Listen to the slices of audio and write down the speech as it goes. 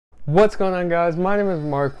What's going on, guys? My name is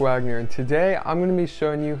Mark Wagner, and today I'm going to be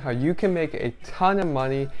showing you how you can make a ton of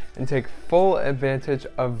money and take full advantage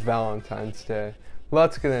of Valentine's Day.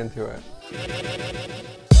 Let's get into it.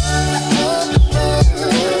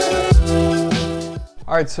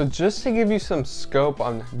 Alright, so just to give you some scope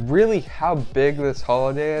on really how big this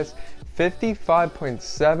holiday is,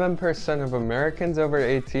 55.7% of Americans over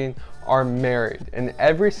 18 are married, and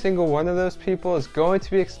every single one of those people is going to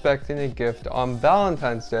be expecting a gift on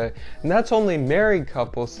Valentine's Day. And that's only married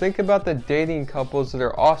couples. Think about the dating couples that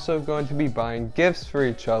are also going to be buying gifts for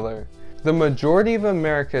each other. The majority of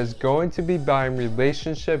America is going to be buying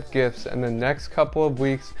relationship gifts in the next couple of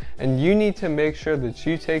weeks, and you need to make sure that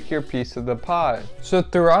you take your piece of the pie. So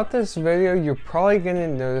throughout this video, you're probably going to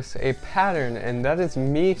notice a pattern, and that is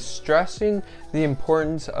me stressing the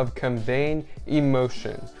importance of conveying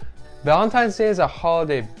emotion. Valentine's Day is a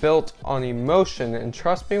holiday built on emotion, and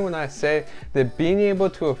trust me when I say that being able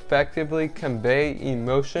to effectively convey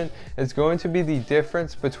emotion is going to be the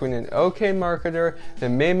difference between an okay marketer that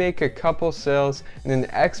may make a couple sales and an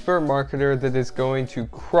expert marketer that is going to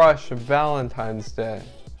crush Valentine's Day.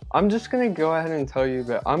 I'm just going to go ahead and tell you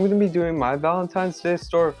that I'm going to be doing my Valentine's Day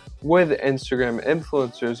store with Instagram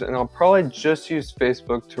influencers, and I'll probably just use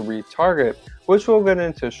Facebook to retarget, which we'll get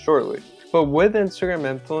into shortly. But with Instagram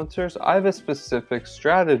influencers, I have a specific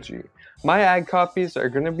strategy. My ad copies are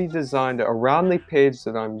going to be designed around the page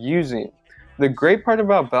that I'm using. The great part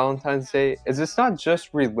about Valentine's Day is it's not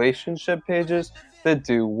just relationship pages that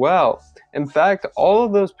do well. In fact, all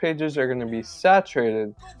of those pages are going to be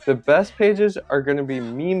saturated. The best pages are going to be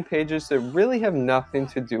meme pages that really have nothing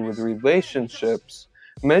to do with relationships.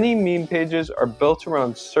 Many meme pages are built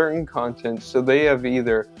around certain content, so they have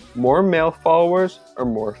either more male followers or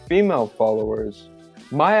more female followers.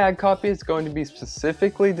 My ad copy is going to be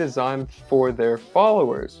specifically designed for their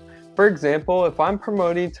followers. For example, if I'm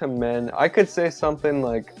promoting to men, I could say something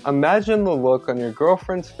like, imagine the look on your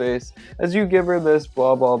girlfriend's face as you give her this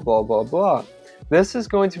blah blah blah blah blah. This is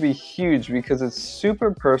going to be huge because it's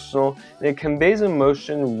super personal and it conveys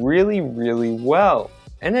emotion really well.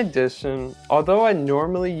 In addition, although I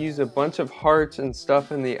normally use a bunch of hearts and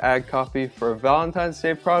stuff in the ad copy for a Valentine's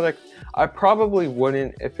Day product, I probably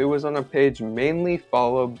wouldn't if it was on a page mainly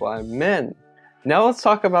followed by men. Now let's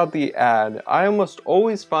talk about the ad. I almost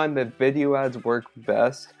always find that video ads work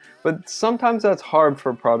best, but sometimes that's hard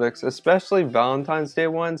for products, especially Valentine's Day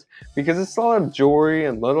ones, because it's a lot of jewelry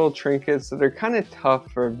and little trinkets that are kind of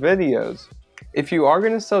tough for videos. If you are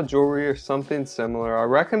going to sell jewelry or something similar, I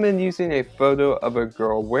recommend using a photo of a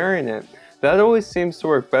girl wearing it. That always seems to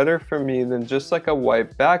work better for me than just like a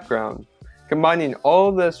white background. Combining all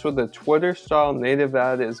of this with a Twitter-style native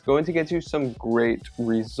ad is going to get you some great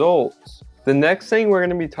results. The next thing we're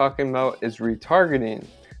going to be talking about is retargeting.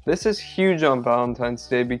 This is huge on Valentine's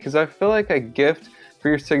Day because I feel like a gift for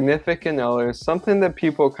your significant other is something that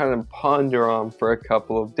people kind of ponder on for a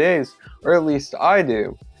couple of days, or at least I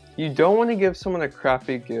do. You don't want to give someone a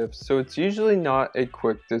crappy gift, so it's usually not a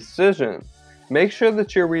quick decision. Make sure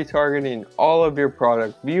that you're retargeting all of your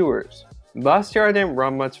product viewers. Last year I didn't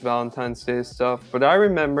run much Valentine's Day stuff, but I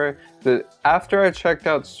remember that after I checked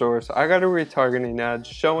out stores, I got a retargeting ad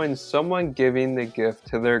showing someone giving the gift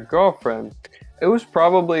to their girlfriend. It was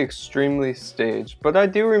probably extremely staged, but I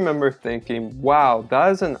do remember thinking, wow,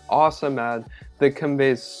 that is an awesome ad that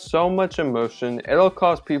conveys so much emotion, it'll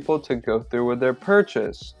cause people to go through with their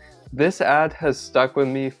purchase. This ad has stuck with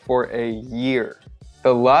me for a year.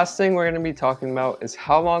 The last thing we're going to be talking about is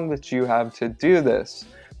how long that you have to do this.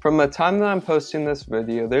 From the time that I'm posting this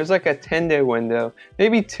video, there's like a 10-day window,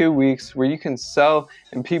 maybe 2 weeks, where you can sell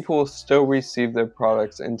and people will still receive their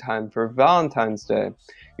products in time for Valentine's Day.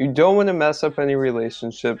 You don't want to mess up any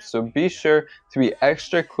relationships, so be sure to be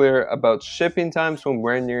extra clear about shipping times when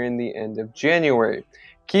we're nearing the end of January.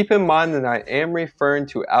 Keep in mind that I am referring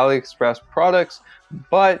to Aliexpress products,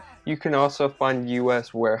 but you can also find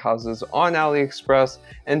US warehouses on Aliexpress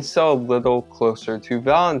and sell a little closer to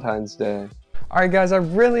Valentine's Day. Alright guys, I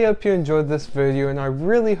really hope you enjoyed this video, and I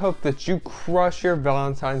really hope that you crush your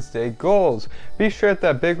Valentine's Day goals. Be sure to hit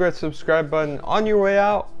that big red subscribe button on your way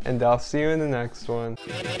out, and I'll see you in the next one.